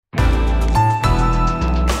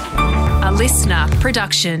listener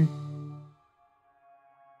production.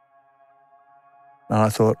 And I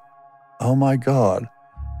thought, oh my God,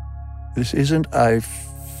 this isn't a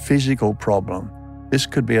physical problem. This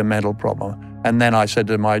could be a mental problem. And then I said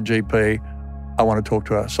to my GP, I want to talk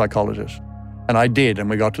to a psychologist. And I did, and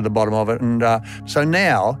we got to the bottom of it. And so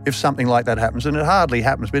now, if something like that happens, and it hardly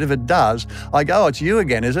happens, but if it does, I go, oh, it's you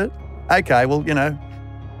again, is it? Okay, well,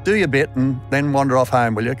 do your bit and then wander off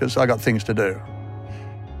home, will you? Because I got things to do.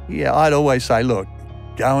 Yeah, I'd always say, look,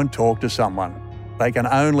 go and talk to someone. They can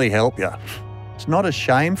only help you. It's not a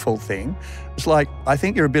shameful thing. It's like, I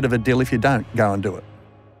think you're a bit of a dill if you don't go and do it.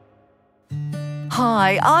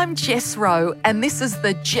 Hi, I'm Jess Rowe, and this is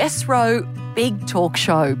the Jess Rowe Big Talk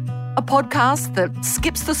Show, a podcast that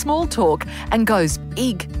skips the small talk and goes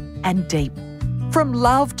big and deep. From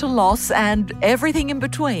love to loss and everything in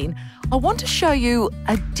between, I want to show you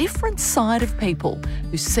a different side of people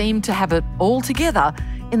who seem to have it all together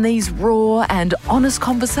in these raw and honest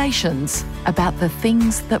conversations about the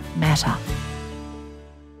things that matter.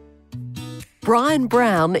 Bryan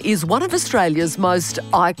Brown is one of Australia's most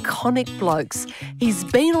iconic blokes. He's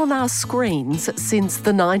been on our screens since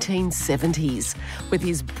the 1970s with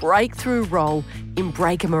his breakthrough role in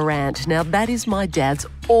Breaker Morant. Now, that is my dad's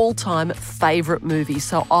all-time favourite movie,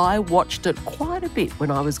 so I watched it quite a bit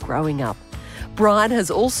when I was growing up. Bryan has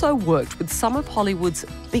also worked with some of Hollywood's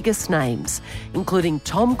biggest names, including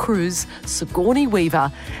Tom Cruise, Sigourney Weaver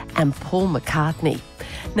and Paul McCartney.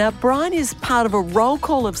 Now, Bryan is part of a roll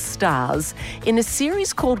call of stars in a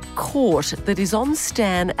series called Court that is on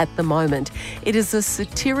Stan at the moment. It is a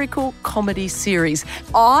satirical comedy series.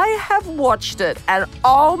 I have watched it and,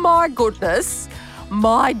 oh my goodness,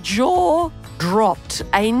 my jaw dropped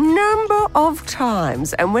a number of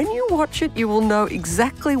times. And when you watch it, you will know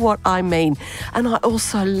exactly what I mean. And I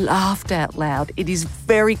also laughed out loud. It is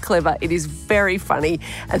very clever. It is very funny.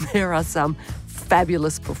 And there are some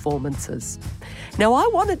fabulous performances. Now, I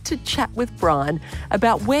wanted to chat with Bryan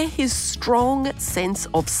about where his strong sense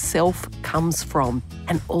of self comes from,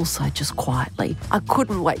 and also just quietly, I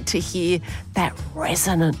couldn't wait to hear that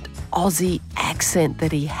resonant Aussie accent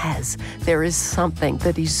that he has. There is something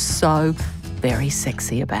that is so very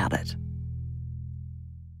sexy about it.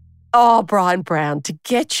 Oh, Bryan Brown, to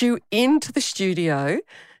get you into the studio,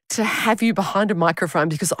 to have you behind a microphone,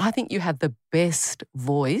 because I think you have the best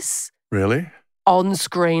voice. Really? On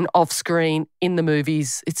screen, off screen, in the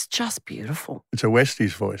movies. It's just beautiful. It's a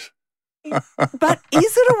Westie's voice. But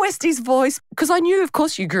is it a Westie's voice? Because I knew, of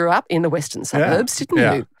course, you grew up in the western suburbs, didn't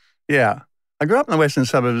you? Yeah. I grew up in the western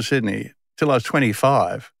suburbs of Sydney till I was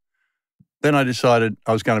 25. Then I decided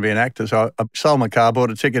I was going to be an actor. So I sold my car, bought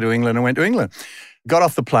a ticket to England and went to England. Got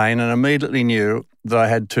off the plane and immediately knew that I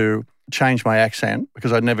had to change my accent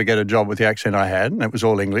because I'd never get a job with the accent I had, and it was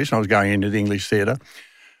all English, and I was going into the English theatre.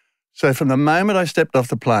 So from the moment I stepped off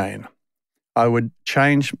the plane, I would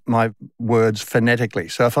change my words phonetically.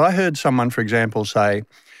 So if I heard someone, for example,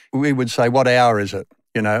 we would say, what hour is it?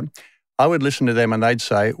 I would listen to them and they'd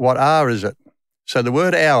say, what hour is it? So the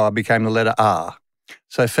word hour became the letter R.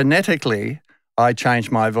 So phonetically, I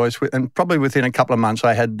changed my voice, and probably within a couple of months,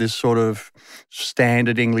 I had this sort of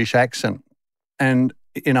standard English accent. And,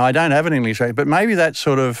 I don't have an English accent, but maybe that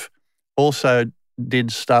sort of also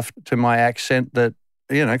did stuff to my accent that,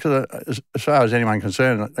 because as far as anyone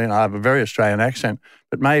concerned, I have a very Australian accent,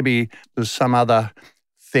 but maybe there's some other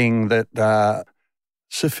thing that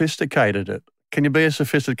sophisticated it. Can you be a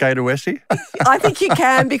sophisticated Westie? I think you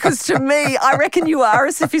can, because to me, I reckon you are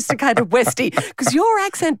a sophisticated Westie, because your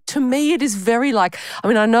accent, to me, it is very like,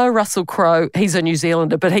 I know Russell Crowe, he's a New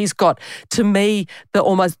Zealander, but he's got, to me,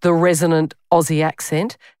 almost the resonant Aussie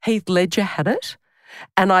accent. Heath Ledger had it.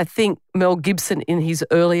 And I think Mel Gibson in his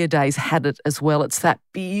earlier days had it as well. It's that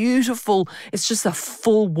beautiful, it's just a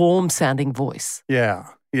full, warm-sounding voice. Yeah.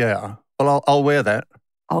 Well, I'll wear that.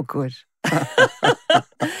 Oh, good.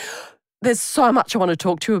 There's so much I want to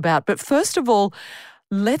talk to you about. But first of all,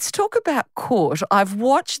 let's talk about Court. I've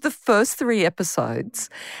watched the first 3 episodes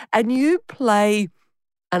and you play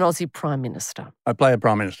an Aussie Prime Minister. I play a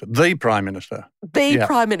Prime Minister, the Prime Minister.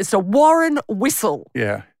 Prime Minister, Warren Whistle.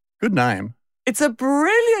 Yeah, good name. It's a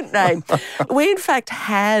brilliant name. We, in fact,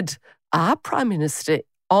 had our Prime Minister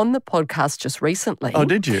on the podcast just recently. Oh,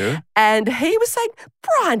 did you? And he was saying,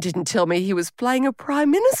 Bryan didn't tell me he was playing a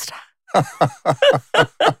Prime Minister.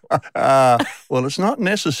 Well, it's not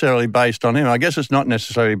necessarily based on him. I guess it's not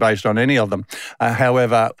necessarily based on any of them.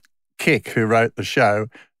 However, Kick, who wrote the show,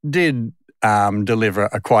 did deliver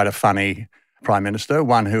quite a funny Prime Minister,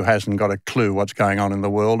 one who hasn't got a clue what's going on in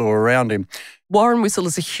the world or around him. Warren Whistle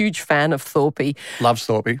is a huge fan of Thorpe. Loves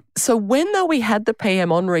Thorpe. So when we had the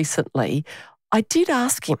PM on recently, I did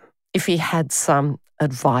ask him, if he had some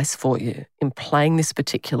advice for you in playing this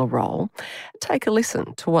particular role. Take a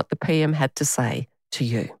listen to what the PM had to say to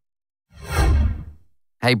you.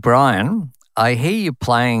 Hey, Bryan, I hear you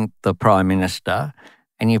playing the Prime Minister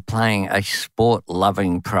and you're playing a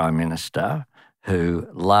sport-loving Prime Minister who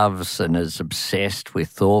loves and is obsessed with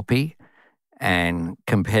Thorpe and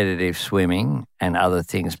competitive swimming and other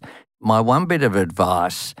things. My one bit of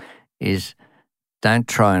advice is don't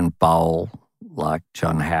try and bowl like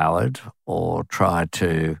John Howard or try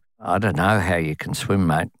to, I don't know how you can swim,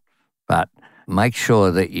 mate, but make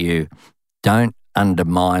sure that you don't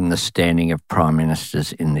undermine the standing of Prime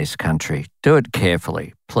Ministers in this country. Do it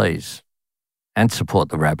carefully, please, and support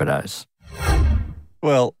the Rabbitohs.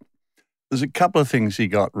 Well, there's a couple of things he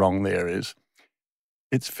got wrong there is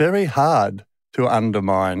it's very hard to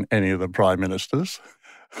undermine any of the Prime Ministers,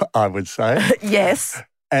 I would say. Yes.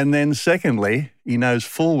 And then secondly, he knows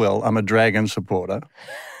full well I'm a Dragon supporter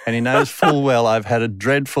and he knows full well I've had a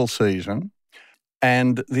dreadful season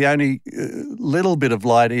and the only little bit of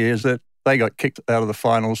light here is that they got kicked out of the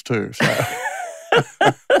finals too. So.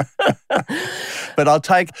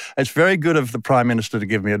 But it's very good of the Prime Minister to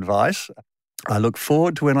give me advice. I look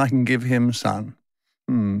forward to when I can give him some.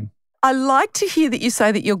 I like to hear that you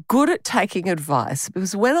say that you're good at taking advice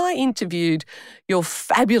because when I interviewed your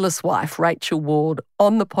fabulous wife, Rachel Ward,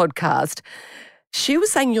 on the podcast, she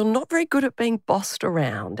was saying you're not very good at being bossed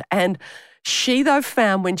around. And she, though,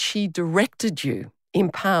 found when she directed you in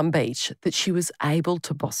Palm Beach that she was able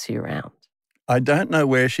to boss you around. I don't know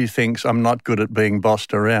where she thinks I'm not good at being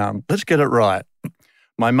bossed around. Let's get it right.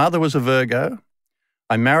 My mother was a Virgo.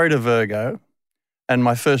 I married a Virgo. And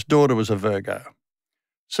my first daughter was a Virgo.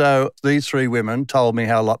 So these three women told me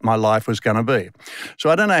how my life was going to be. So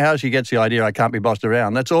I don't know how she gets the idea I can't be bossed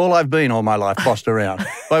around. That's all I've been all my life, bossed around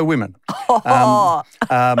by women. The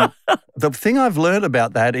thing I've learned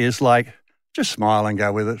about that is like, just smile and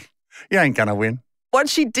go with it. You ain't going to win. What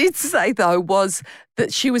she did say, though, was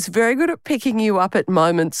that she was very good at picking you up at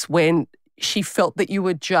moments when she felt that you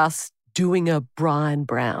were just doing a Bryan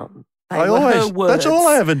Brown. That's all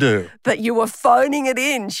I ever do. That you were phoning it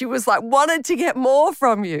in. She was like, wanted to get more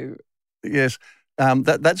from you. Yes.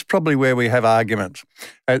 That's probably where we have arguments.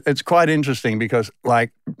 It's quite interesting because,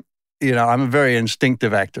 like, you know, I'm a very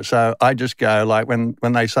instinctive actor. So I just go, like, when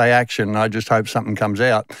they say action, I just hope something comes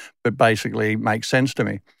out that basically makes sense to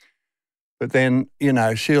me. But then, you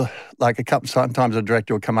know, she'll, like, sometimes a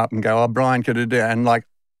director will come up and go, oh, Bryan, could you do that? And, like,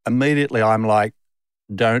 immediately I'm like,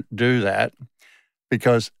 don't do that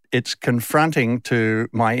because it's confronting to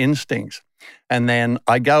my instincts. And then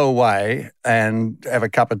I go away and have a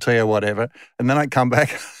cup of tea or whatever, and then I come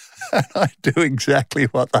back and I do exactly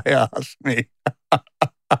what they asked me.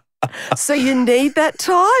 So you need that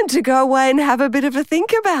time to go away and have a bit of a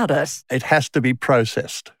think about it. It has to be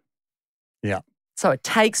processed. Yeah. So it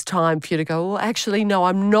takes time for you to go, well, actually, no,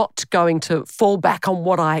 I'm not going to fall back on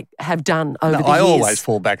what I have done over the years. I always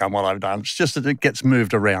fall back on what I've done. It's just that it gets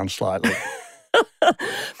moved around slightly.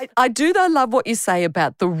 I do, though, love what you say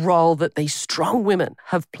about the role that these strong women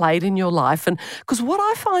have played in your life. And because what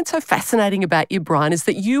I find so fascinating about you, Bryan, is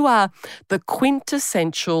that you are the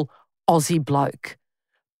quintessential Aussie bloke.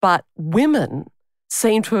 But women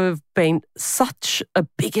seem to have been such a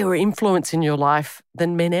bigger influence in your life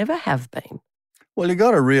than men ever have been. Well, you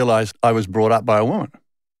got to realise I was brought up by a woman.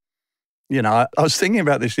 You know, I was thinking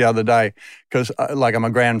about this the other day because, like, I'm a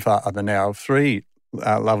grandfather now of three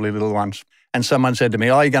lovely little ones. And someone said to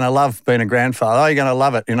me, oh, you're going to love being a grandfather. Oh, you're going to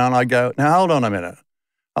love it. You know, and I go, now, hold on a minute,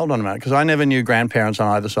 because I never knew grandparents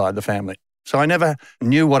on either side of the family. So I never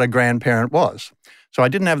knew what a grandparent was. So I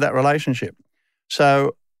didn't have that relationship.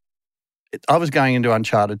 So I was going into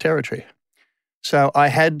uncharted territory. So I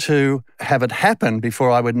had to have it happen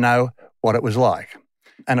before I would know what it was like.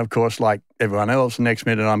 And of course, like everyone else, the next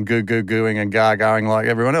minute I'm gooing and gargaring like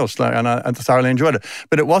everyone else. And I thoroughly enjoyed it.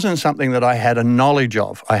 But it wasn't something that I had a knowledge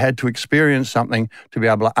of. I had to experience something to be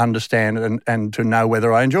able to understand and to know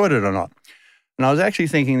whether I enjoyed it or not. And I was actually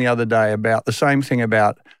thinking the other day about the same thing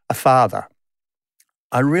about a father.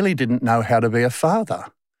 I really didn't know how to be a father.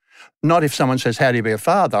 Not if someone says, how do you be a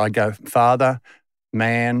father? I go, father,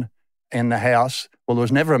 man, in the house. Well, there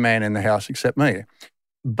was never a man in the house except me.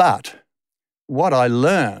 But what I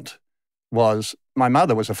learned was my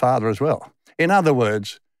mother was a father as well. In other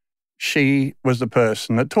words, she was the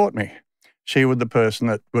person that taught me. She was the person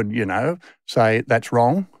that would, you know, say that's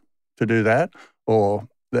wrong to do that or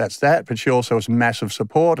that's that. But she also was massive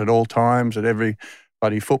support at all times at every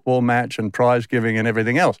bloody football match and prize giving and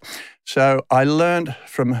everything else. So I learned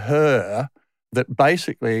from her that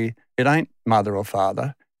basically it ain't mother or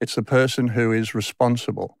father. It's the person who is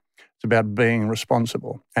responsible. It's about being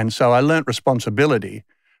responsible. And so I learnt responsibility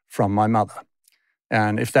from my mother.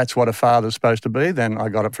 And if that's what a father's supposed to be, then I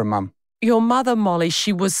got it from mum. Your mother, Molly,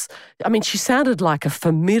 she sounded like a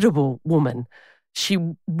formidable woman. She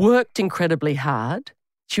worked incredibly hard.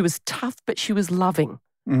 She was tough, but she was loving.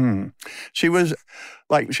 Mm. She was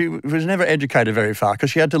never educated very far because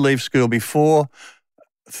she had to leave school before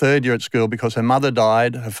third year at school because her mother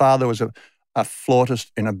died. Her father was a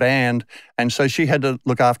flautist in a band, and so she had to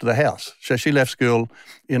look after the house. So she left school,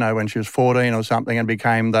 when she was 14 or something, and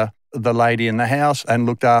became the lady in the house and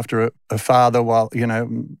looked after her father while,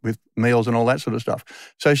 with meals and all that sort of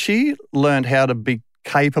stuff. So she learned how to be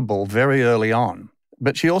capable very early on,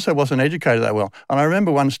 but she also wasn't educated that well. And I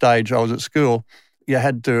remember one stage I was at school, you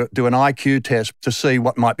had to do an IQ test to see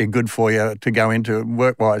what might be good for you to go into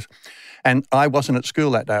work-wise. And I wasn't at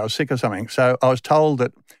school that day. I was sick or something. So I was told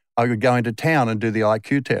that I could go into town and do the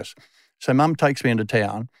IQ test. So Mum takes me into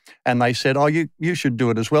town and they said, you should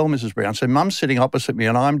do it as well, Mrs. Brown. So Mum's sitting opposite me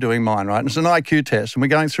and I'm doing mine, right? And it's an IQ test and we're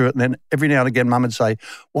going through it. And then every now and again, Mum would say,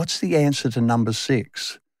 what's the answer to number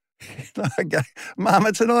 6? I go, Mum,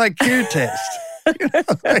 it's an IQ test.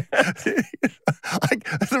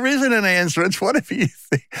 There isn't an answer. It's whatever you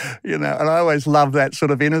think, And I always love that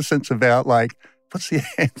sort of innocence about what's the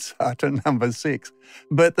answer to number 6?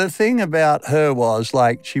 But the thing about her was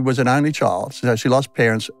she was an only child, so she lost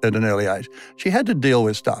parents at an early age. She had to deal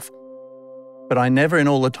with stuff. But I never, in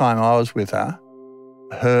all the time I was with her,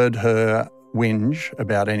 heard her whinge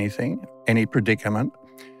about anything, any predicament.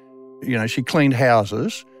 She cleaned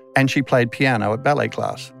houses and she played piano at ballet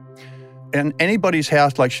class. And anybody's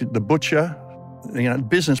house, the butcher,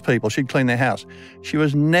 business people, she'd clean their house. She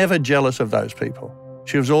was never jealous of those people.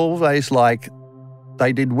 She was always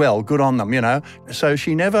they did well, good on them, So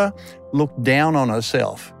she never looked down on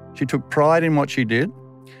herself. She took pride in what she did.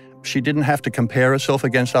 She didn't have to compare herself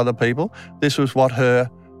against other people. This was what her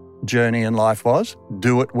journey in life was,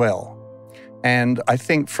 do it well. And I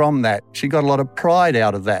think from that, she got a lot of pride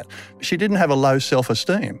out of that. She didn't have a low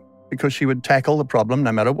self-esteem because she would tackle the problem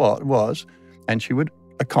no matter what it was, and she would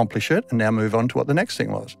accomplish it and now move on to what the next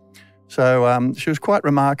thing was. So she was quite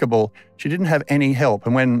remarkable. She didn't have any help.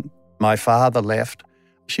 And when my father left,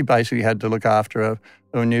 she basically had to look after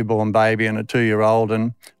a newborn baby and a 2-year-old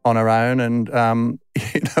and on her own. And,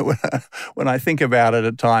 when I think about it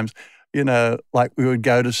at times, we would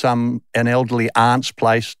go to an elderly aunt's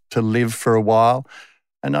place to live for a while.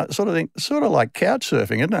 And I sort of think, sort of like couch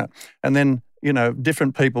surfing, isn't it? And then,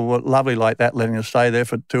 different people were lovely like that, letting us stay there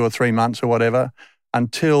for 2 or 3 months or whatever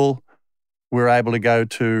until we were able to go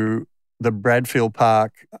to the Bradfield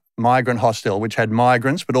Park migrant hostel, which had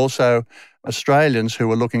migrants, but also Australians who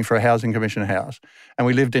were looking for a housing commission house. And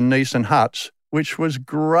we lived in Neeson huts, which was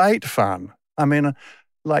great fun. I mean,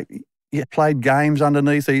 you played games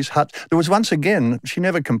underneath these huts. There was once again, she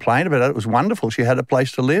never complained about it. It was wonderful. She had a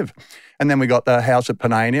place to live. And then we got the house at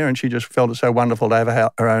Panania and she just felt it so wonderful to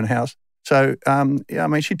have her own house. So,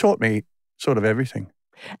 she taught me sort of everything.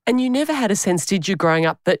 And you never had a sense, did you, growing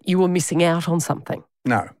up, that you were missing out on something?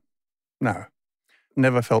 No.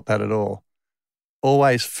 Never felt that at all.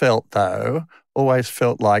 Always felt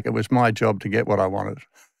like it was my job to get what I wanted.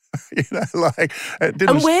 It didn't.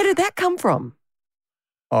 And where did that come from?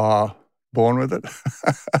 Oh, born with it.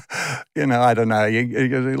 I don't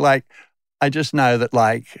know. I just know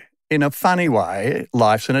that in a funny way,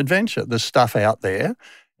 life's an adventure. There's stuff out there.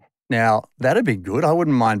 Now, that'd be good. I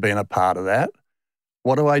wouldn't mind being a part of that.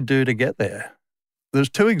 What do I do to get there? There's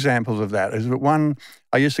 2 examples of that. One,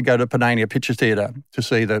 I used to go to Panania Picture Theatre to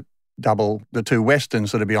see the 2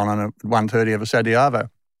 westerns that would be on at 1:30 of a Saturday arvo.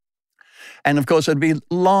 And of course, there'd be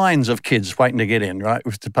lines of kids waiting to get in, right,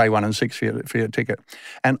 to pay $1.06 for your ticket.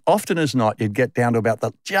 And often as not, you'd get down to about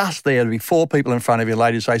just there, there'd be 4 people in front of you,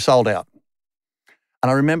 ladies say, sold out. And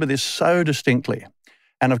I remember this so distinctly.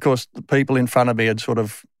 And of course, the people in front of me would sort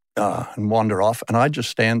of and wander off, and I'd just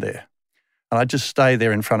stand there. And I'd just stay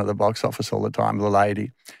there in front of the box office all the time with the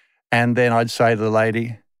lady. And then I'd say to the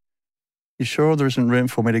lady, you sure there isn't room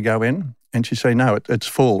for me to go in? And she'd say, no, it's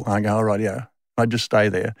full. And I go, all right, yeah. I'd just stay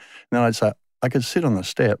there. And then I'd say, I could sit on the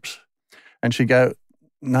steps. And she'd go,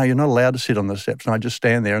 no, you're not allowed to sit on the steps. And I'd just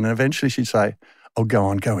stand there. And then eventually she'd say, oh, go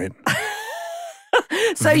on, go in.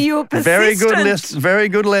 So you were persistent. Very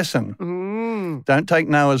good lesson. Don't take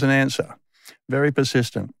no as an answer. Very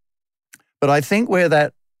persistent. But I think where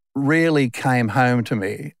that really came home to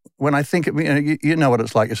me, when I think, you know what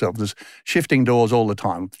it's like yourself. There's shifting doors all the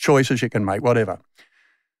time, choices you can make, whatever.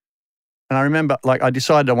 And I remember, I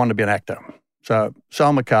decided I wanted to be an actor. So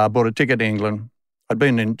sold my car, bought a ticket to England. I'd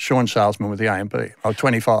been an insurance salesman with the AMP. I was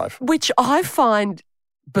 25. Which I find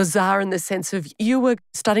bizarre in the sense of you were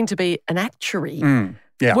studying to be an actuary,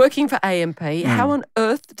 Yeah. working for AMP. How on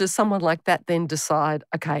earth does someone like that then decide,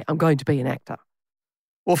 okay, I'm going to be an actor?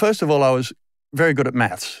 Well, first of all, I was very good at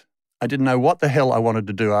maths. I didn't know what the hell I wanted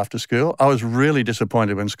to do after school. I was really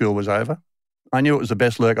disappointed when school was over. I knew it was the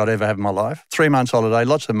best lurk I'd ever have in my life. 3 months holiday,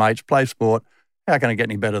 lots of mates, play sport. How can I get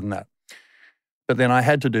any better than that? But then I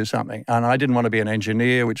had to do something, and I didn't want to be an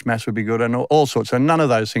engineer, which maths would be good, and all sorts. And none of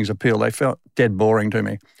those things appealed. They felt dead boring to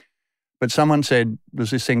me. But someone said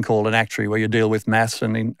there's this thing called an actuary where you deal with maths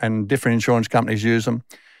and different insurance companies use them.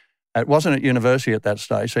 It wasn't at university at that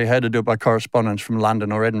stage, so you had to do it by correspondence from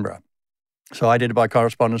London or Edinburgh. So I did it by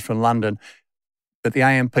correspondence from London. But the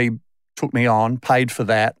AMP took me on, paid for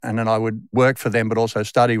that, and then I would work for them but also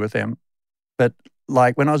study with them. But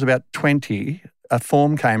like when I was about 20, a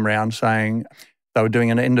form came round saying they were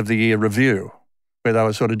doing an end-of-the-year review where they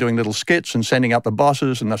were sort of doing little skits and sending up the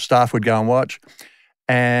bosses, and the staff would go and watch.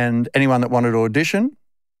 And anyone that wanted to audition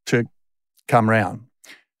to come round.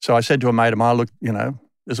 So I said to a mate of mine, look,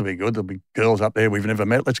 this will be good. There'll be girls up there we've never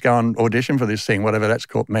met. Let's go and audition for this thing, whatever that's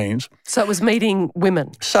called means. So it was meeting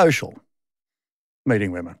women? Social.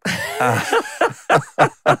 Meeting women.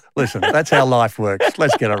 Listen, that's how life works.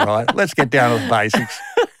 Let's get it right. Let's get down to the basics.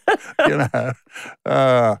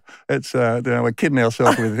 We're kidding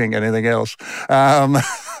ourselves if we think anything else.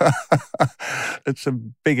 It's a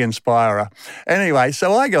big inspirer. Anyway,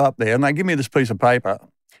 so I go up there and they give me this piece of paper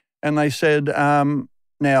and they said,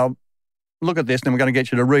 now, look at this and we're going to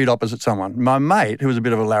get you to read opposite someone. My mate, who was a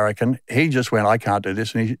bit of a larrikin, he just went, I can't do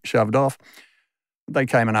this, and he shoved off. They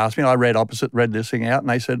came and asked me, I read this thing out, and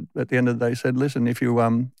they said, at the end of the day, said, listen, if you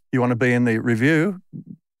want to be in the review,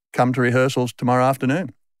 come to rehearsals tomorrow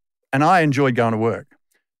afternoon. And I enjoyed going to work.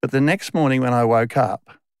 But the next morning when I woke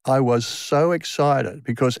up, I was so excited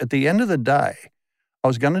because at the end of the day, I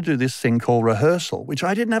was going to do this thing called rehearsal, which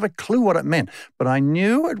I didn't have a clue what it meant, but I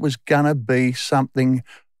knew it was going to be something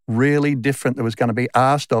really different that was going to be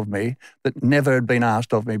asked of me that never had been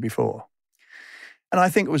asked of me before. And I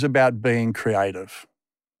think it was about being creative.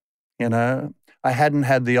 I hadn't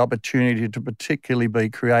had the opportunity to particularly be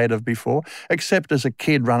creative before, except as a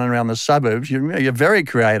kid running around the suburbs. You're very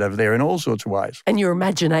creative there in all sorts of ways. And your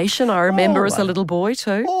imagination, I remember as a little boy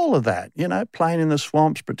too. All of that, playing in the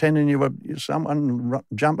swamps, pretending you were someone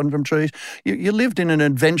jumping from trees. You lived in an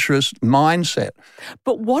adventurous mindset.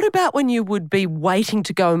 But what about when you would be waiting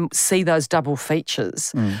to go and see those double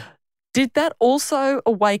features? Did that also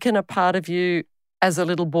awaken a part of you as a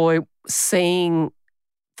little boy seeing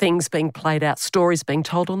things being played out, stories being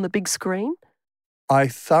told on the big screen? I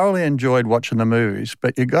thoroughly enjoyed watching the movies,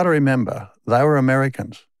 but you got to remember, they were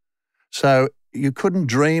Americans. So you couldn't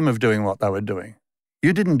dream of doing what they were doing.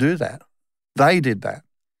 You didn't do that. They did that,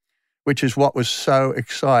 which is what was so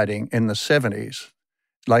exciting in the 70s,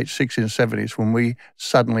 late 60s and 70s, when we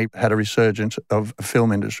suddenly had a resurgence of a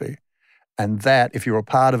film industry. And that, if you were a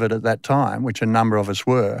part of it at that time, which a number of us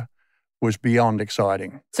were, was beyond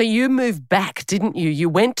exciting. So you moved back, didn't you? You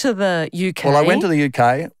went to the UK. Well, I went to the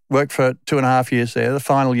UK, worked for 2.5 years there. The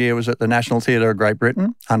final year was at the National Theatre of Great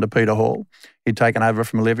Britain under Peter Hall. He'd taken over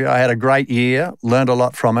from Olivia. I had a great year, learned a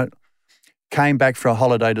lot from it, came back for a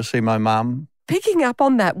holiday to see my mum. Picking up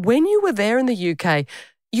on that, when you were there in the UK,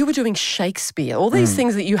 you were doing Shakespeare, all these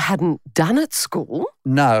things that you hadn't done at school.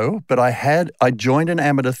 No, but I joined an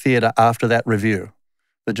amateur theatre after that review,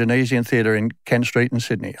 the Genesian Theatre in Kent Street in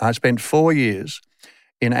Sydney. I spent 4 years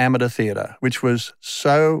in amateur theatre, which was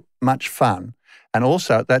so much fun. And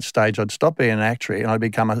also at that stage, I'd stop being an actuary and I'd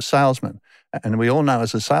become a salesman. And we all know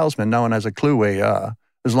as a salesman, no one has a clue where you are,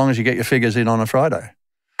 as long as you get your figures in on a Friday.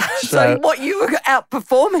 So what, you were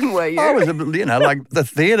outperforming, were you? I was, like the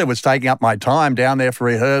theatre was taking up my time down there for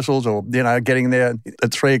rehearsals or, getting there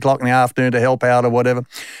at 3 o'clock in the afternoon to help out or whatever.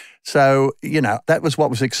 So, that was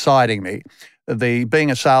what was exciting me.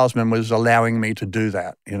 Being a salesman was allowing me to do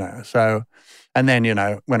that, So, and then,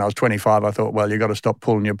 when I was 25, I thought, well, you got to stop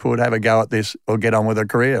pulling your pud, have a go at this or get on with a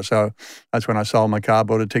career. So that's when I sold my car,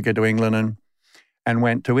 bought a ticket to England and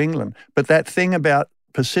went to England. But that thing about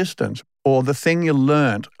persistence, or the thing you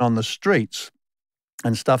learnt on the streets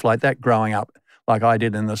and stuff like that growing up, like I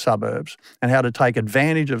did in the suburbs, and how to take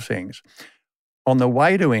advantage of things. On the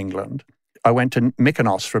way to England, I went to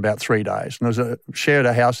Mykonos for about 3 days, and shared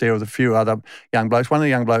a house there with a few other young blokes. One of the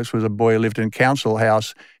young blokes was a boy who lived in a council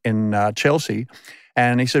house in Chelsea,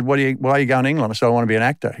 and he said, why are you going to England? I said, I want to be an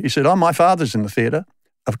actor. He said, my father's in the theatre.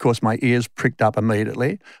 Of course, my ears pricked up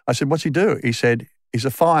immediately. I said, what's he do? He said, he's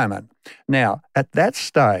a fireman. Now, at that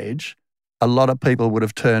stage, a lot of people would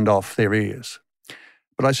have turned off their ears.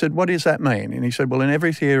 But I said, what does that mean? And he said, well, in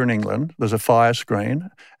every theatre in England, there's a fire screen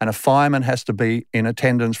and a fireman has to be in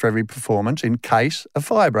attendance for every performance in case a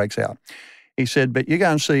fire breaks out. He said, but you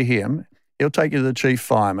go and see him, he'll take you to the chief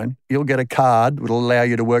fireman, you'll get a card that will allow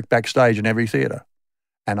you to work backstage in every theatre.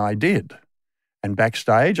 And I did. And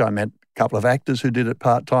backstage, I met a couple of actors who did it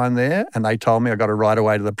part-time there, and they told me I got to right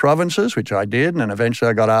away to the provinces, which I did, and then eventually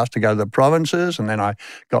I got asked to go to the provinces, and then I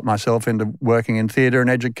got myself into working in theatre and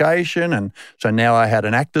education, and so now I had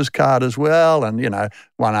an actor's card as well, and,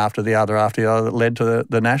 one after the other that led to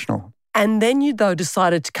the national. And then you, though,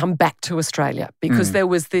 decided to come back to Australia because there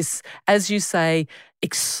was this, as you say,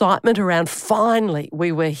 excitement around finally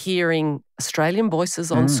we were hearing Australian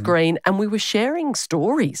voices on screen and we were sharing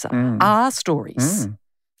stories, our stories.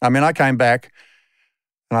 I mean, I came back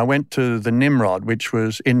and I went to the Nimrod, which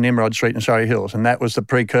was in Nimrod Street in Surrey Hills, and that was the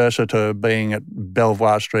precursor to being at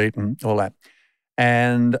Belvoir Street and all that.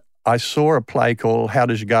 And I saw a play called How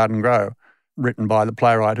Does Your Garden Grow, written by the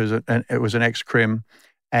playwright, it was an ex-crim.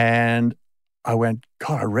 And I went,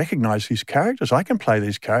 God, I recognise these characters. I can play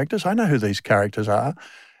these characters. I know who these characters are.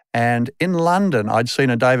 And in London, I'd seen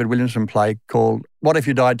a David Williamson play called What If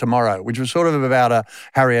You Died Tomorrow, which was sort of about a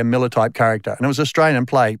Harry M. Miller type character. And it was an Australian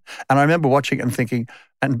play. And I remember watching it and thinking,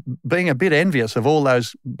 and being a bit envious of all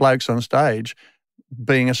those blokes on stage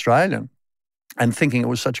being Australian and thinking it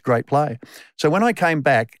was such a great play. So when I came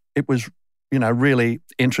back, it was, really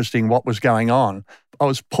interesting what was going on. I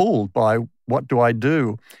was pulled by what do I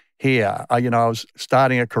do here? I was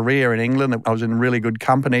starting a career in England. I was in really good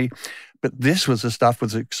company, but this was the stuff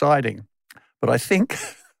was exciting. But I think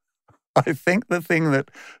the thing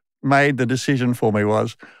that made the decision for me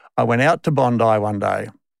was I went out to Bondi one day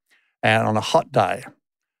and on a hot day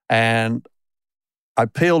and I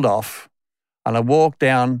peeled off and I walked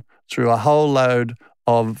down through a whole load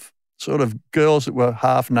of sort of girls that were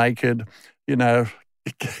half naked,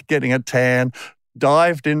 getting a tan,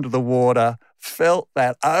 dived into the water, felt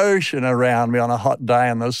that ocean around me on a hot day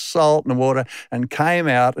and the salt and the water, and came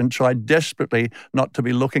out and tried desperately not to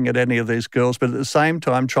be looking at any of these girls, but at the same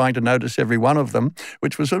time trying to notice every one of them,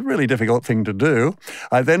 which was a really difficult thing to do.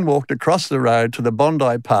 I then walked across the road to the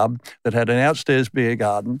Bondi pub that had an outstairs beer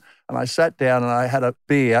garden, and I sat down and I had a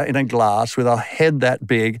beer in a glass with a head that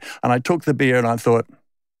big, and I took the beer and I thought,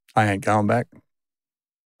 I ain't going back.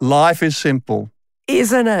 Life is simple.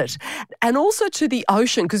 Isn't it? And also to the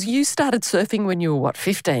ocean, because you started surfing when you were,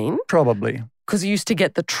 15? Probably. Because you used to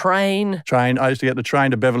get the train. I used to get the train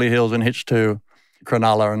to Beverly Hills and hitch to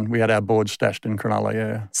Cronulla, and we had our board stashed in Cronulla,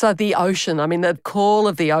 yeah. So the ocean, the call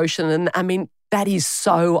of the ocean, and that is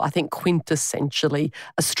so, I think, quintessentially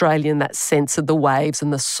Australian, that sense of the waves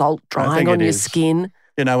and the salt drying on your skin.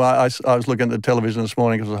 I was looking at the television this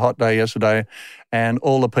morning because it was a hot day yesterday, and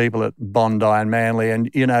all the people at Bondi and Manly and,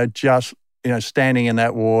 just standing in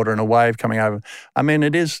that water and a wave coming over.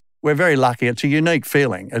 We're very lucky. It's a unique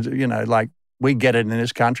feeling. Like we get it in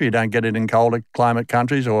this country. You don't get it in colder climate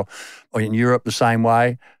countries or in Europe the same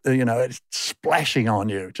way. It's splashing on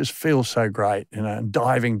you. It just feels so great,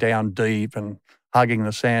 diving down deep and hugging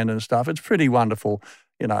the sand and stuff. It's pretty wonderful.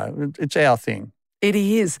 It's our thing. It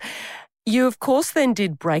is. You, of course, then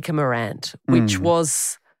did Breaker Morant, which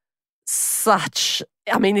was such,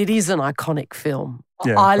 it is an iconic film.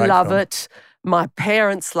 Yeah, I love film. it. My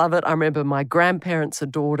parents love it. I remember my grandparents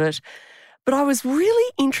adored it. But I was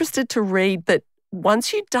really interested to read that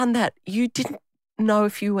once you'd done that, you didn't know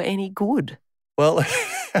if you were any good. Well,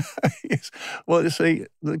 yes. Well, you see,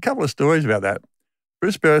 there's a couple of stories about that.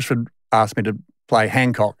 Bruce Beresford asked me to play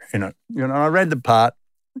Hancock in it. I read the part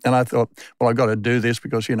and I thought, well, I've got to do this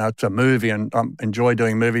because, it's a movie and I enjoy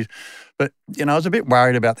doing movies. But, I was a bit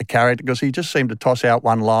worried about the character because he just seemed to toss out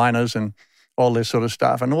one-liners and all this sort of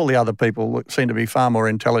stuff. And all the other people seemed to be far more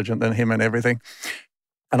intelligent than him and everything.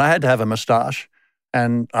 And I had to have a moustache.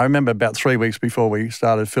 And I remember about 3 weeks before we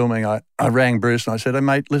started filming, I rang Bruce and I said, hey,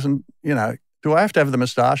 mate, listen, do I have to have the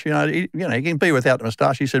moustache? He can be without the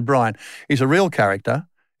moustache. He said, Bryan, he's a real character.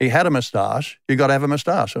 He had a moustache. You got to have a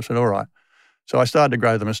moustache. I said, all right. So I started to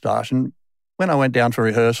grow the moustache. And when I went down for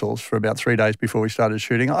rehearsals for about 3 days before we started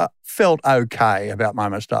shooting, I felt okay about my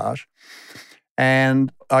moustache.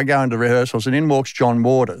 And I go into rehearsals and in walks John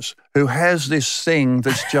Waters, who has this thing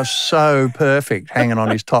that's just so perfect hanging on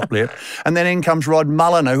his top lip. And then in comes Rod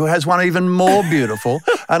Mulliner, who has one even more beautiful.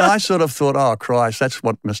 And I sort of thought, oh, Christ, that's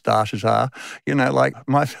what moustaches are.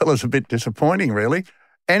 My fella's a bit disappointing, really.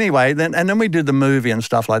 Anyway, then we did the movie and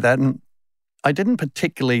stuff like that. And I didn't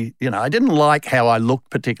particularly, I didn't like how I looked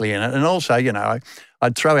particularly in it. And also,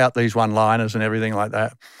 I'd throw out these one-liners and everything like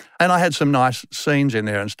that. And I had some nice scenes in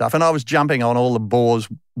there and stuff. And I was jumping on all the Boers'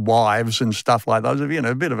 wives and stuff like that. It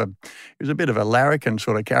was a bit of a larrikin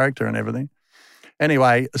sort of character and everything.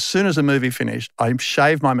 Anyway, as soon as the movie finished, I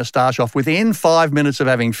shaved my moustache off within 5 minutes of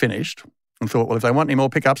having finished and thought, well, if they want any more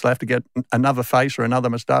pickups, they'll have to get another face or another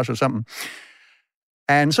moustache or something.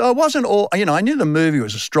 And so it wasn't all, I knew the movie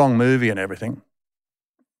was a strong movie and everything.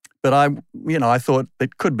 But I thought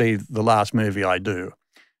it could be the last movie I do.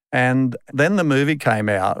 And then the movie came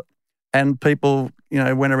out and people,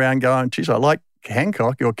 went around going, geez, I like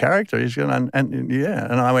Hancock, your character. He's going, and yeah.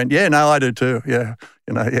 And I went, yeah, no, I do too. Yeah.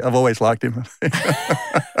 I've always liked him.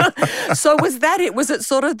 So was that it? Was it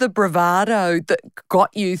sort of the bravado that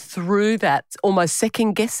got you through that almost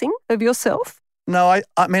second guessing of yourself? No,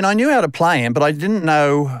 I mean, I knew how to play him, but I didn't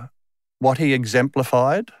know what he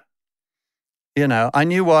exemplified. I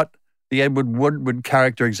knew what the Edward Woodward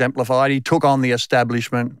character exemplified. He took on the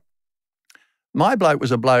establishment. My bloke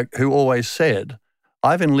was a bloke who always said,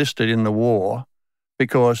 I've enlisted in the war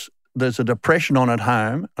because there's a depression on at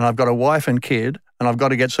home and I've got a wife and kid and I've got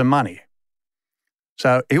to get some money.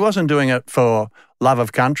 So he wasn't doing it for love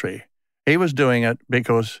of country. He was doing it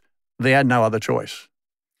because they had no other choice,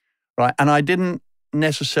 right? And I didn't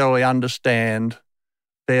necessarily understand,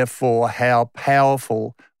 therefore, how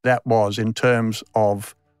powerful that was in terms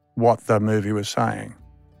of what the movie was saying.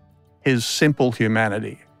 His simple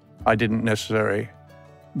humanity, I didn't necessarily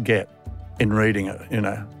get in reading it,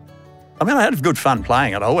 I mean, I had good fun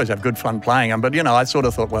playing it. I always have good fun playing him, but, I sort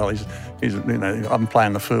of thought, well, he's I'm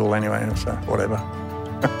playing the fool anyway, so whatever.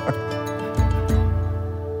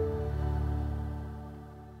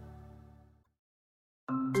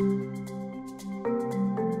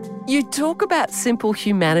 You talk about simple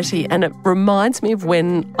humanity, and it reminds me of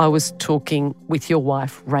when I was talking with your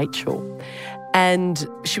wife, Rachel, and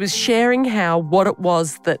she was sharing what it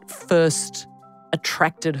was that first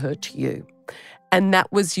attracted her to you. And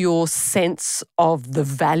that was your sense of the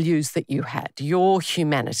values that you had, your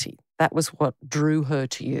humanity. That was what drew her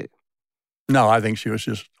to you. No, I think she was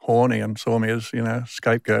just horny and saw me as,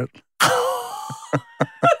 scapegoat.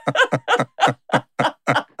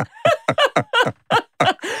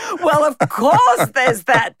 Well, of course there's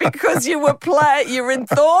that, because you were in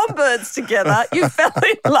Thornbirds together. You fell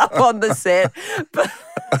in love on the set.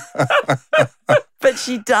 But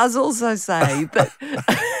she does also say that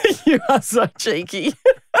you are so cheeky.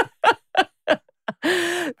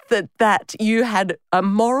 that you had a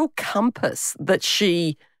moral compass that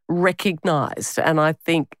she recognised and I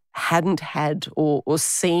think hadn't had or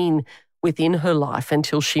seen within her life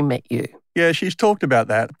until she met you. Yeah, she's talked about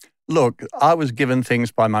that. Look, I was given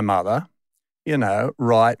things by my mother,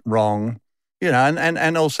 right, wrong,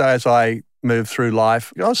 and also as I moved through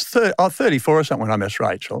life, I was 34 or something when I met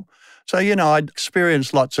Rachel. So, I'd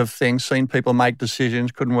experienced lots of things, seen people make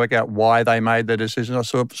decisions, couldn't work out why they made their decisions. I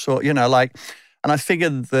saw, and I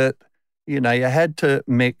figured that, you had to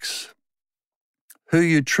mix who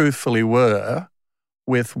you truthfully were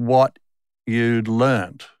with what you'd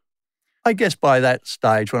learned. I guess by that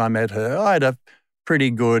stage when I met her, I had a pretty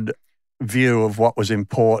good view of what was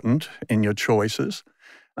important in your choices.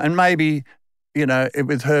 And maybe,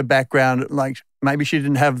 with her background, maybe she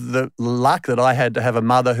didn't have the luck that I had to have a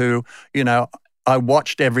mother who, I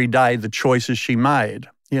watched every day the choices she made.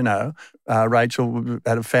 Rachel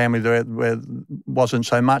had a family where wasn't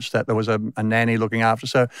so much that there was a nanny looking after.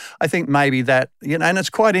 So I think maybe that, and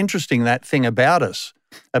it's quite interesting, that thing about us,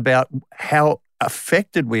 about how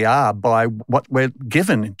affected we are by what we're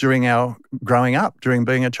given during our growing up, during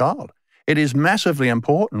being a child. It is massively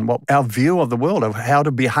important what our view of the world, of how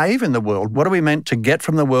to behave in the world. What are we meant to get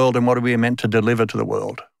from the world and what are we meant to deliver to the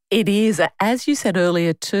world? It is. As you said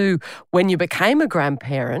earlier too, when you became a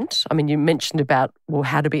grandparent, I mean, you mentioned about,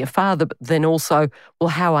 how to be a father, but then also,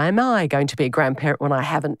 how am I going to be a grandparent when I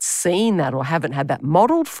haven't seen that or haven't had that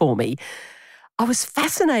modelled for me? I was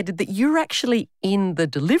fascinated that you're actually in the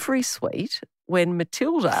delivery suite when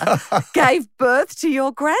Matilda gave birth to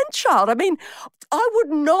your grandchild. I mean, I would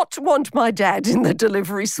not want my dad in the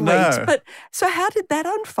delivery suite. No. But so how did that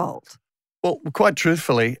unfold? Well, quite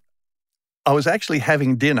truthfully, I was actually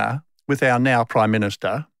having dinner with our now Prime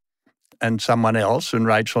Minister and someone else, and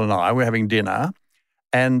Rachel and I were having dinner,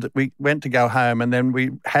 and we went to go home, and then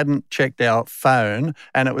we hadn't checked our phone,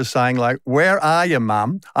 and it was saying where are you,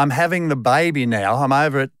 Mum? I'm having the baby now. I'm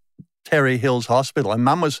over at Terry Hills Hospital.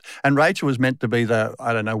 And Rachel was meant to be the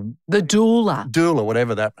doula,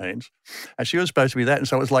 whatever that means. And she was supposed to be that. And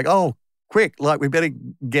so it was oh, quick, we better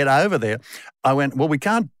get over there. I went, well, we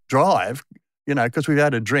can't drive. because we've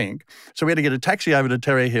had a drink. So we had to get a taxi over to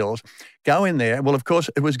Terry Hills, go in there. Well, of course,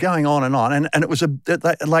 it was going on. And it was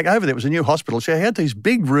like over there, it was a new hospital. So they had these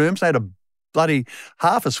big rooms. They had a bloody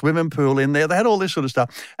half a swimming pool in there. They had all this sort of stuff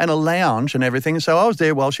and a lounge and everything. So I was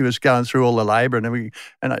there while she was going through all the labour and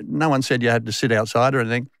no one said you had to sit outside or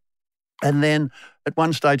anything. And then at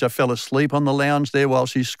one stage I fell asleep on the lounge there while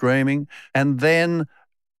she's screaming. And then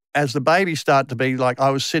as the baby started to be like, I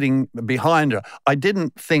was sitting behind her, I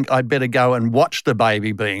didn't think I'd better go and watch the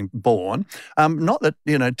baby being born. Not that,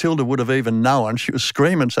 Tilda would have even known. She was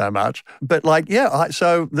screaming so much. But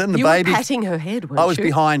so then the you baby... You were patting her head, weren't I was you?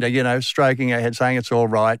 behind her, stroking her head, saying it's all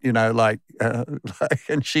right,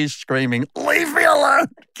 and she's screaming, leave me alone,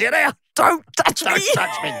 get out. Don't touch me.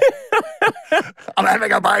 I'm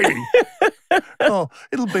having a baby. Oh,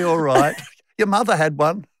 it'll be all right. Your mother had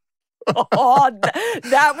one. Oh,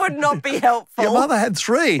 that would not be helpful. Your mother had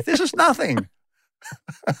 3. This is nothing.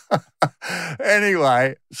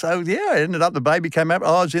 Anyway, so ended up the baby came out.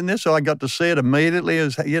 I was in there, so I got to see it immediately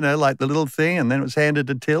as, like the little thing, and then it was handed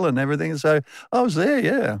to Till and everything. So I was there,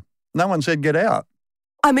 yeah. No one said get out.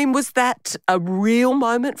 I mean, was that a real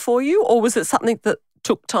moment for you, or was it something that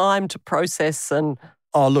took time to process and...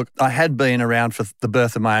 Oh, look, I had been around for the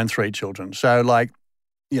birth of my own 3 children. So,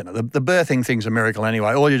 the birthing thing's a miracle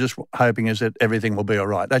anyway. All you're just hoping is that everything will be all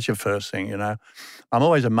right. That's your first thing, I'm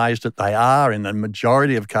always amazed that they are in the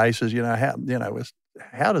majority of cases,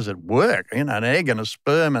 how does it work? An egg and a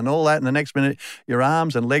sperm and all that, and the next minute your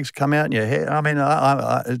arms and legs come out and your hair. I mean,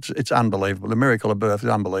 it's unbelievable. The miracle of birth is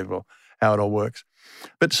unbelievable, how it all works.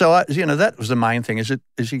 But so, that was the main thing. Is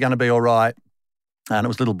he going to be all right? And it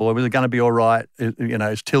was little boy, was it going to be all right?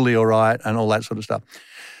 Is Tilly all right? And all that sort of stuff.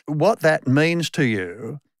 What that means to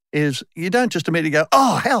you is you don't just immediately go,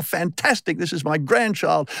 oh, how fantastic, this is my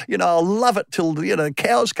grandchild. I'll love it till, the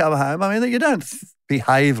cows come home. I mean, you don't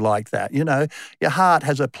behave like that. Your heart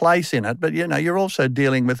has a place in it, but, you're also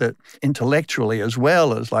dealing with it intellectually as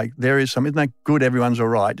well as like there is some, isn't that good, everyone's all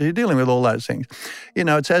right. You're dealing with all those things.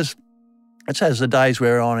 It's as the days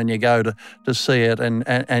wear on and you go to see it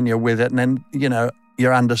and you're with it and then,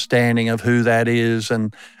 your understanding of who that is.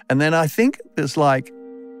 And then I think there's like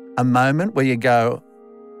a moment where you go,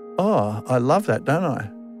 oh, I love that, don't I?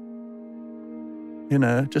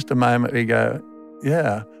 Just a moment where you go,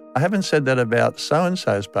 yeah, I haven't said that about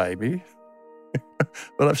so-and-so's baby,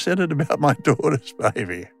 but I've said it about my daughter's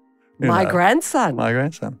baby. My grandson. My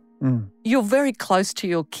grandson. Mm. You're very close to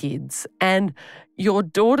your kids, and your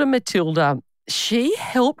daughter Matilda, she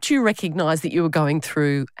helped you recognise that you were going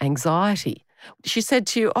through anxiety. She said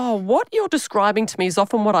to you, oh, what you're describing to me is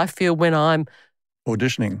often what I feel when I'm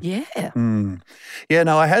auditioning. Yeah. Mm. Yeah,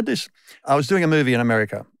 no, I was doing a movie in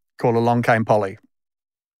America called Along Came Polly,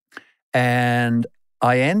 and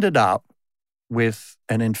I ended up with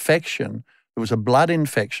an infection. It was a blood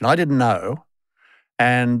infection. I didn't know,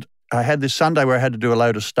 and I had this Sunday where I had to do a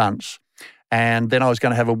load of stunts, and then I was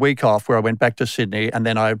going to have a week off where I went back to Sydney, and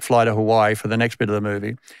then I'd fly to Hawaii for the next bit of the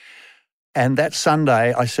movie. And that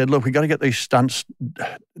Sunday, I said, look, we've got to get these stunts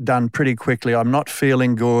done pretty quickly. I'm not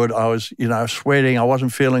feeling good. I was, sweating. I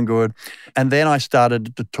wasn't feeling good. And then I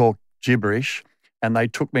started to talk gibberish, and they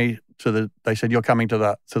took me they said, you're coming to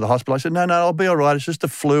the hospital. I said, no, I'll be all right. It's just a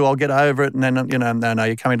flu. I'll get over it. And then, no,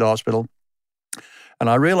 you're coming to the hospital. And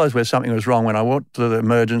I realised where something was wrong when I walked to the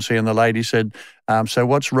emergency and the lady said, so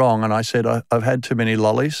what's wrong? And I said, I've had too many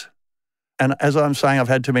lollies. And as I'm saying I've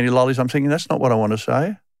had too many lollies, I'm thinking, that's not what I want to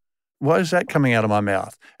say. Why is that coming out of my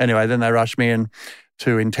mouth? Anyway, then they rushed me in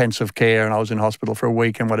to intensive care and I was in hospital for a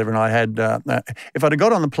week and whatever. And I had, if I'd have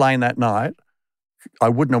got on the plane that night, I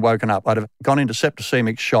wouldn't have woken up. I'd have gone into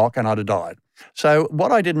septicemic shock and I'd have died. So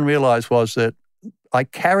what I didn't realise was that I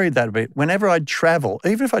carried that a bit. Whenever I'd travel,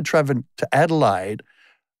 even if I'd traveled to Adelaide,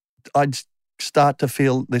 I'd start to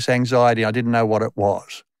feel this anxiety. I didn't know what it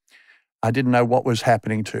was. I didn't know what was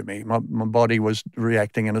happening to me. My body was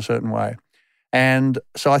reacting in a certain way. And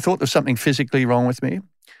so I thought there was something physically wrong with me.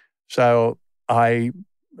 So I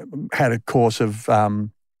had a course of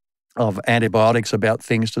antibiotics about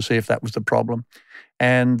things to see if that was the problem.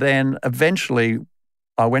 And then eventually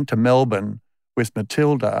I went to Melbourne with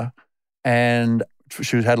Matilda and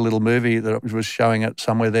she had a little movie that was showing it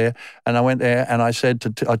somewhere there. And I went there and I said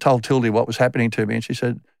I told Tildy what was happening to me. And she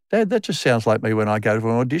said, Dad, that just sounds like me when I go to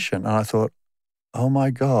an audition. And I thought, oh my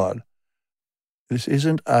God, this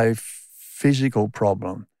isn't a physical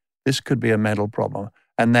problem. This could be a mental problem.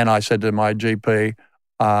 And then I said to my GP,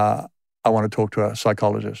 I want to talk to a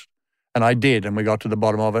psychologist. And I did, and we got to the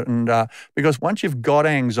bottom of it. And because once you've got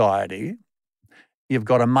anxiety, you've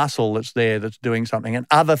got a muscle that's there that's doing something, and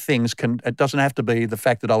other things it doesn't have to be the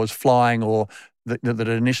fact that I was flying or that had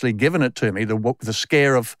initially given it to me. The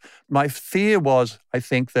scare of my fear was, I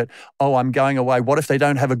think, that, I'm going away. What if they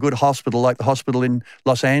don't have a good hospital like the hospital in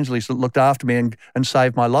Los Angeles that looked after me and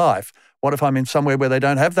saved my life? What if I'm in somewhere where they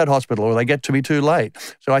don't have that hospital or they get to me too late?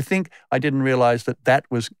 So I think I didn't realize that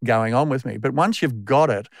was going on with me. But once you've got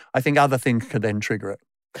it, I think other things could then trigger it.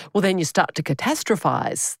 Well, then you start to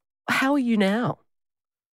catastrophize. How are you now?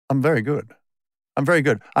 I'm very good. I'm very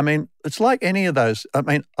good. I mean, it's like any of those. I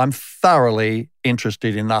mean, I'm thoroughly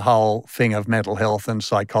interested in the whole thing of mental health and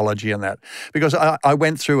psychology and that, because I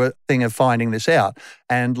went through a thing of finding this out.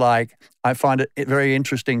 And I find it very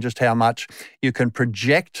interesting just how much you can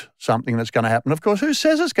project something that's going to happen. Of course, who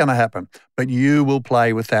says it's going to happen? But you will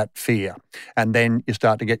play with that fear. And then you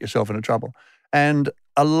start to get yourself into trouble. And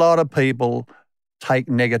a lot of people take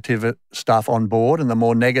negative stuff on board, and the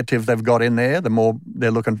more negative they've got in there, the more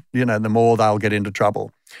they're looking, the more they'll get into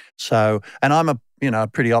trouble. So, and I'm a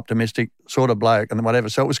pretty optimistic sort of bloke and whatever.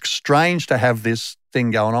 So it was strange to have this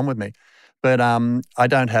thing going on with me. But I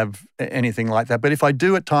don't have anything like that. But if I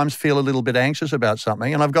do at times feel a little bit anxious about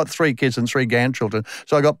something, and I've got 3 kids and 3 grandchildren,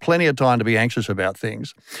 so I've got plenty of time to be anxious about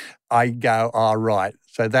things, I go, right,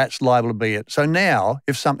 so that's liable to be it. So now,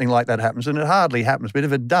 if something like that happens, and it hardly happens, but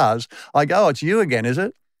if it does, I go, it's you again, is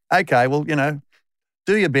it? Okay, well,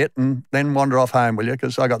 do your bit and then wander off home, will you?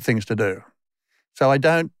 Because I got things to do. So I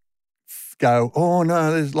don't go, oh,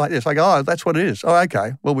 no, it's like this. I go, that's what it is. Oh,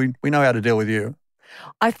 okay, well, we know how to deal with you.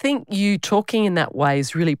 I think you talking in that way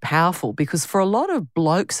is really powerful, because for a lot of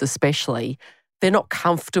blokes especially, they're not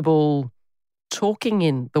comfortable talking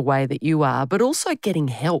in the way that you are, but also getting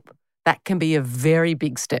help. That can be a very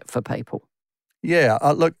big step for people. Yeah,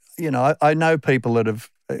 look, I know people that have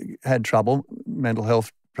had trouble, mental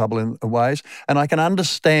health trouble in ways, and I can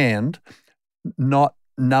understand not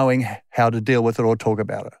knowing how to deal with it or talk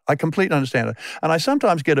about it. I completely understand it. And I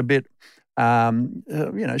sometimes get a bit,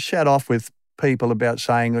 shat off with people about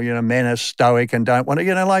saying, men are stoic and don't want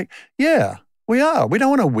to, yeah, we are. We don't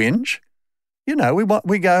want to whinge.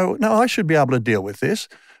 We go, no, I should be able to deal with this.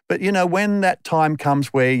 But, when that time comes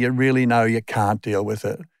where you really know you can't deal with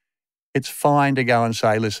it, it's fine to go and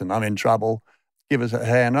say, listen, I'm in trouble. Give us a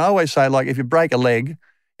hand. And I always say, if you break a leg,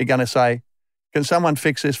 you're going to say, can someone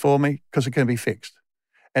fix this for me? Because it can be fixed.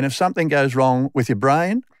 And if something goes wrong with your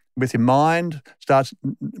brain, with your mind, starts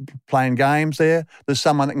playing games there's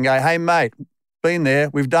someone that can go, hey, mate, been there,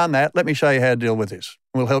 we've done that. Let me show you how to deal with this.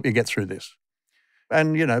 We'll help you get through this.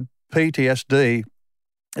 And, PTSD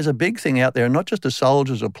is a big thing out there, and not just the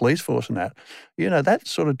soldiers or police force and that. That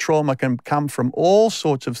sort of trauma can come from all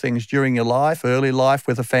sorts of things during your life, early life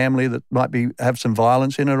with a family that might have some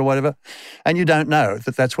violence in it or whatever, and you don't know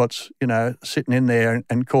that that's what's, sitting in there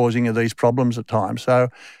and causing you these problems at times. So,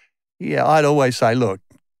 yeah, I'd always say, look,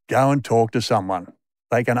 go and talk to someone.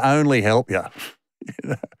 They can only help you.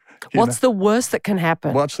 What's the worst that can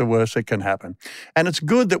happen? What's the worst that can happen? And it's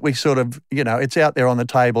good that we sort of, it's out there on the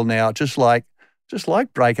table now, just like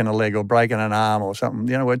breaking a leg or breaking an arm or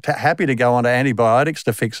something. We're happy to go on to antibiotics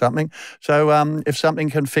to fix something. So if something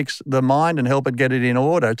can fix the mind and help it get it in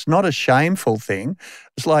order, it's not a shameful thing.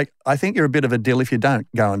 It's I think you're a bit of a dill if you don't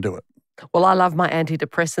go and do it. Well, I love my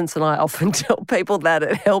antidepressants, and I often tell people that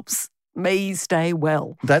it helps me stay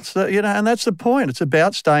well. That's and that's the point. It's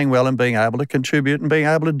about staying well and being able to contribute and being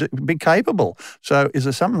able to be capable. So is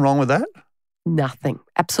there something wrong with that? Nothing.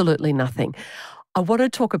 Absolutely nothing. I want to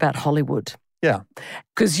talk about Hollywood. Yeah.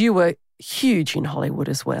 Because you were huge in Hollywood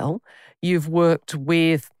as well. You've worked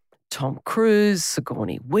with Tom Cruise,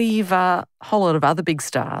 Sigourney Weaver, a whole lot of other big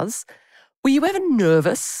stars. Were you ever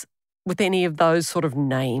nervous with any of those sort of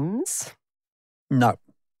names? No,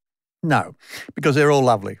 because they're all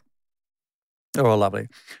lovely. They're all lovely.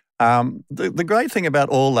 The great thing about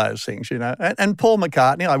all those things, and Paul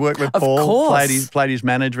McCartney, I worked with Of Paul, course. played his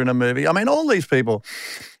manager in a movie. I mean, all these people,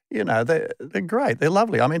 they're great. They're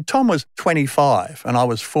lovely. I mean, Tom was 25 and I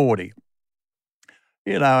was 40,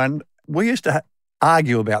 and we used to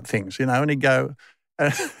argue about things, and he'd go,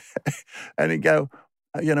 why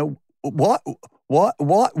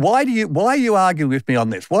are you arguing with me on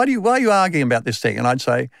this? Why are you arguing about this thing? And I'd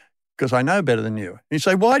say, because I know better than you. And he'd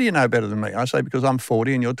say, why do you know better than me? I say, because I'm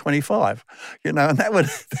 40 and you're 25. And that would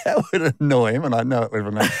annoy him, and I know it would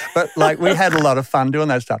annoy him. But we had a lot of fun doing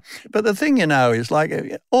that stuff. But the thing is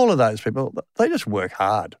all of those people, they just work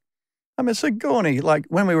hard. I mean, Sigourney,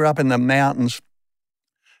 when we were up in the mountains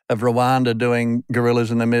of Rwanda doing Gorillas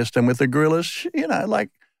in the Mist, and with the gorillas,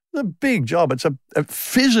 the big job. It's a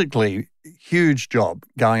physically huge job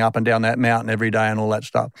going up and down that mountain every day and all that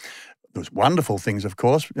stuff. There's wonderful things, of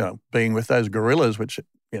course, being with those gorillas, which,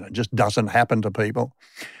 just doesn't happen to people.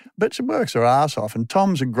 But she works her ass off. And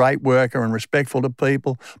Tom's a great worker and respectful to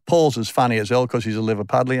people. Paul's as funny as hell because he's a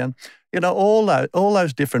Liverpudlian. All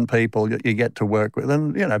those different people you get to work with.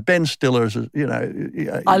 And, Ben Stiller's,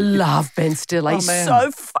 I love Ben Stiller. He's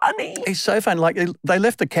so funny. He's so funny. Like, they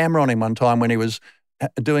left the camera on him one time when he was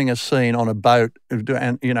doing a scene on a boat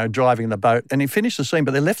and, driving the boat. And he finished the scene,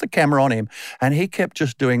 but they left the camera on him and he kept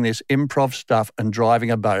just doing this improv stuff and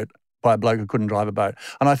driving a boat by a bloke who couldn't drive a boat.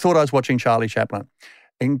 And I thought I was watching Charlie Chaplin.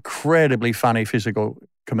 Incredibly funny physical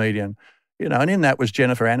comedian, and in that was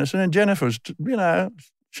Jennifer Aniston. And Jennifer was,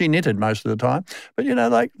 she knitted most of the time, but,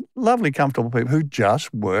 like lovely, comfortable people who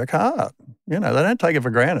just work hard. They don't take it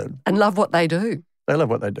for granted. And love what they do. They love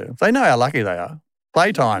what they do. They know how lucky they are.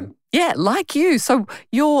 Playtime. Yeah, like you. So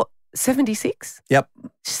you're 76? Yep.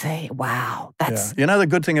 See, wow. That's... Yeah. The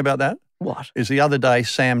good thing about that? What? Is the other day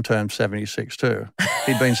Sam turned 76 too.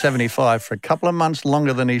 He'd been 75 for a couple of months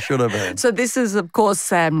longer than he should have been. So this is, of course,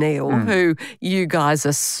 Sam Neill, who you guys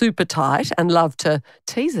are super tight and love to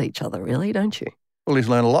tease each other, really, don't you? Well, he's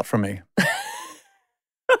learned a lot from me.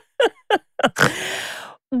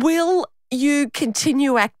 Will you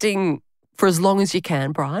continue acting for as long as you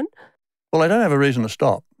can, Bryan? Well, I don't have a reason to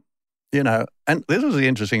stop, and this is the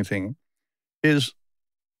interesting thing, is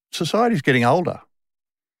society's getting older.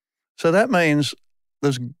 So that means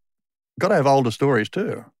there's got to have older stories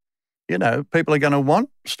too. People are going to want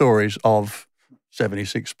stories of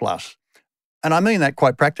 76 plus. And I mean that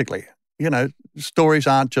quite practically. Stories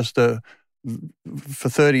aren't just for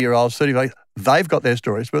 30-year-olds, 35. They've got their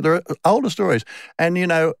stories, but there are older stories. And,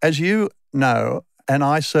 as you know, and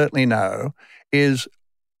I certainly know, is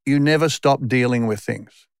you never stop dealing with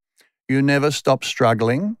things. You never stop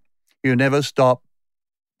struggling. You never stop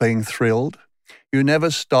being thrilled. You never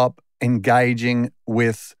stop engaging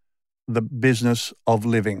with the business of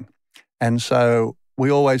living. And so we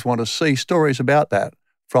always want to see stories about that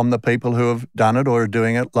from the people who have done it or are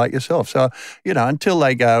doing it like yourself. So, until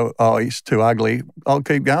they go, oh, he's too ugly, I'll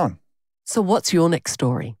keep going. So what's your next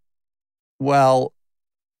story? Well,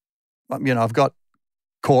 I've got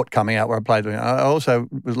Court coming out where I played. I also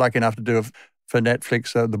was lucky enough to do for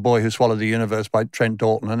Netflix, The Boy Who Swallowed the Universe by Trent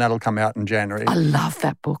Dalton, and that'll come out in January. I love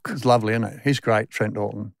that book. It's lovely, isn't it? He's great, Trent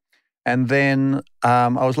Dalton. And then I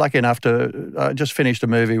was lucky enough to I just finished a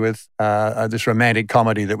movie with this romantic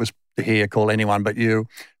comedy that was here called Anyone But You,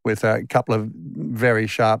 with a couple of very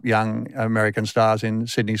sharp young American stars in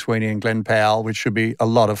Sydney Sweeney and Glenn Powell, which should be a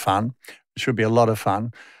lot of fun. It should be a lot of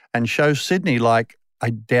fun. And show Sydney like I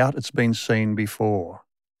doubt it's been seen before.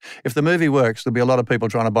 If the movie works, there'll be a lot of people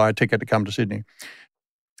trying to buy a ticket to come to Sydney.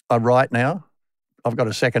 I write now. I've got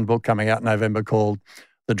a second book coming out in November called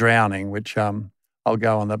The Drowning, which I'll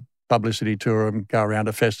go on the publicity tour and go around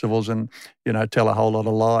to festivals and, tell a whole lot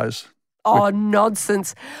of lies. Oh,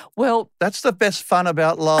 nonsense. Well, that's the best fun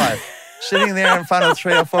about life. Sitting there in front of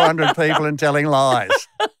 300 or 400 people and telling lies.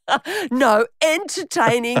 No,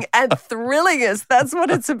 entertaining and thrilling us. That's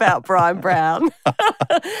what it's about, Bryan Brown.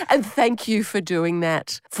 And thank you for doing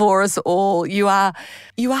that for us all. You are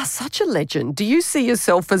such a legend. Do you see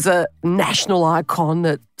yourself as a national icon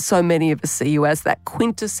that so many of us see you as, that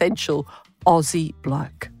quintessential Aussie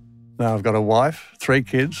bloke? No, I've got a wife, 3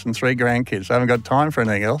 kids and 3 grandkids. I haven't got time for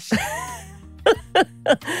anything else.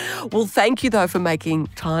 Well, thank you, though, for making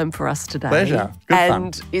time for us today. Pleasure. Good fun.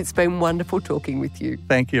 And it's been wonderful talking with you.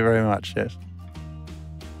 Thank you very much, Jess.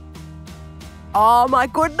 Oh, my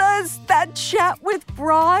goodness, that chat with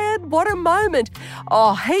Bryan. What a moment.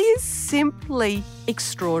 Oh, he is simply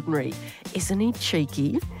extraordinary. Isn't he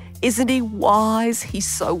cheeky? Isn't he wise? He's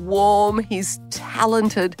so warm. He's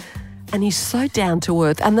talented. And he's so down to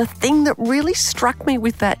earth. And the thing that really struck me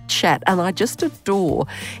with that chat, and I just adore,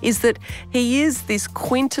 is that he is this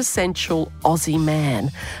quintessential Aussie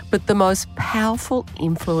man, but the most powerful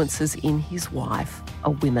influences in his life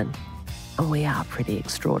are women. And we are pretty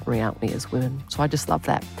extraordinary, aren't we, as women? So I just love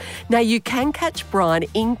that. Now, you can catch Bryan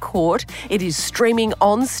in Court. It is streaming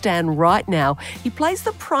on Stan right now. He plays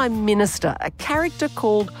the Prime Minister, a character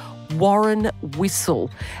called Warren Whistle.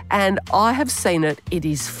 And I have seen it. It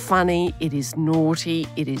is funny, it is naughty,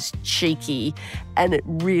 it is cheeky, and it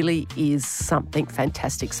really is something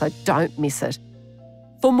fantastic. So don't miss it.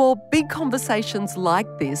 For more big conversations like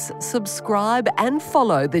this, subscribe and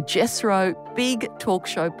follow the Jess Rowe Big Talk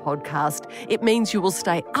Show podcast. It means you will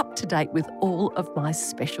stay up to date with all of my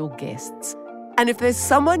special guests. And if there's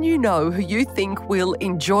someone you know who you think will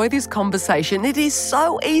enjoy this conversation, it is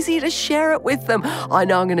so easy to share it with them. I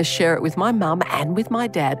know I'm going to share it with my mum and with my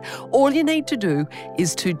dad. All you need to do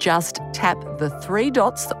is to just tap the 3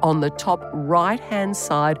 dots on the top right-hand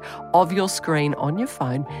side of your screen on your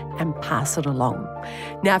phone and pass it along.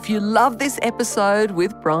 Now, if you love this episode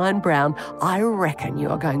with Bryan Brown, I reckon you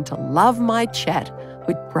are going to love my chat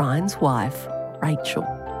with Bryan's wife, Rachel.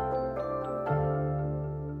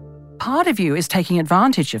 Part of you is taking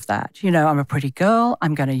advantage of that. I'm a pretty girl.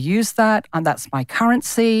 I'm going to use that. And that's my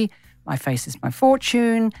currency. My face is my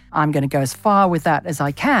fortune. I'm going to go as far with that as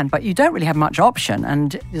I can. But you don't really have much option,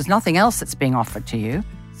 and there's nothing else that's being offered to you.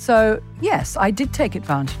 So, yes, I did take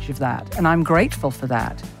advantage of that, and I'm grateful for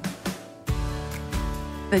that.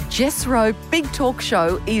 The Jess Rowe Big Talk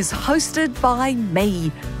Show is hosted by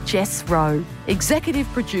me, Jess Rowe. Executive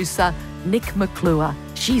producer, Nick McClure.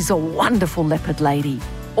 She's a wonderful leopard lady.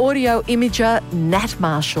 Audio imager, Nat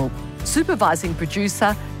Marshall. Supervising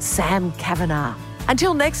producer, Sam Kavanagh.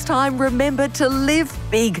 Until next time, remember to live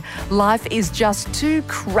big. Life is just too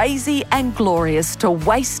crazy and glorious to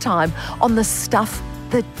waste time on the stuff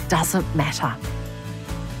that doesn't matter.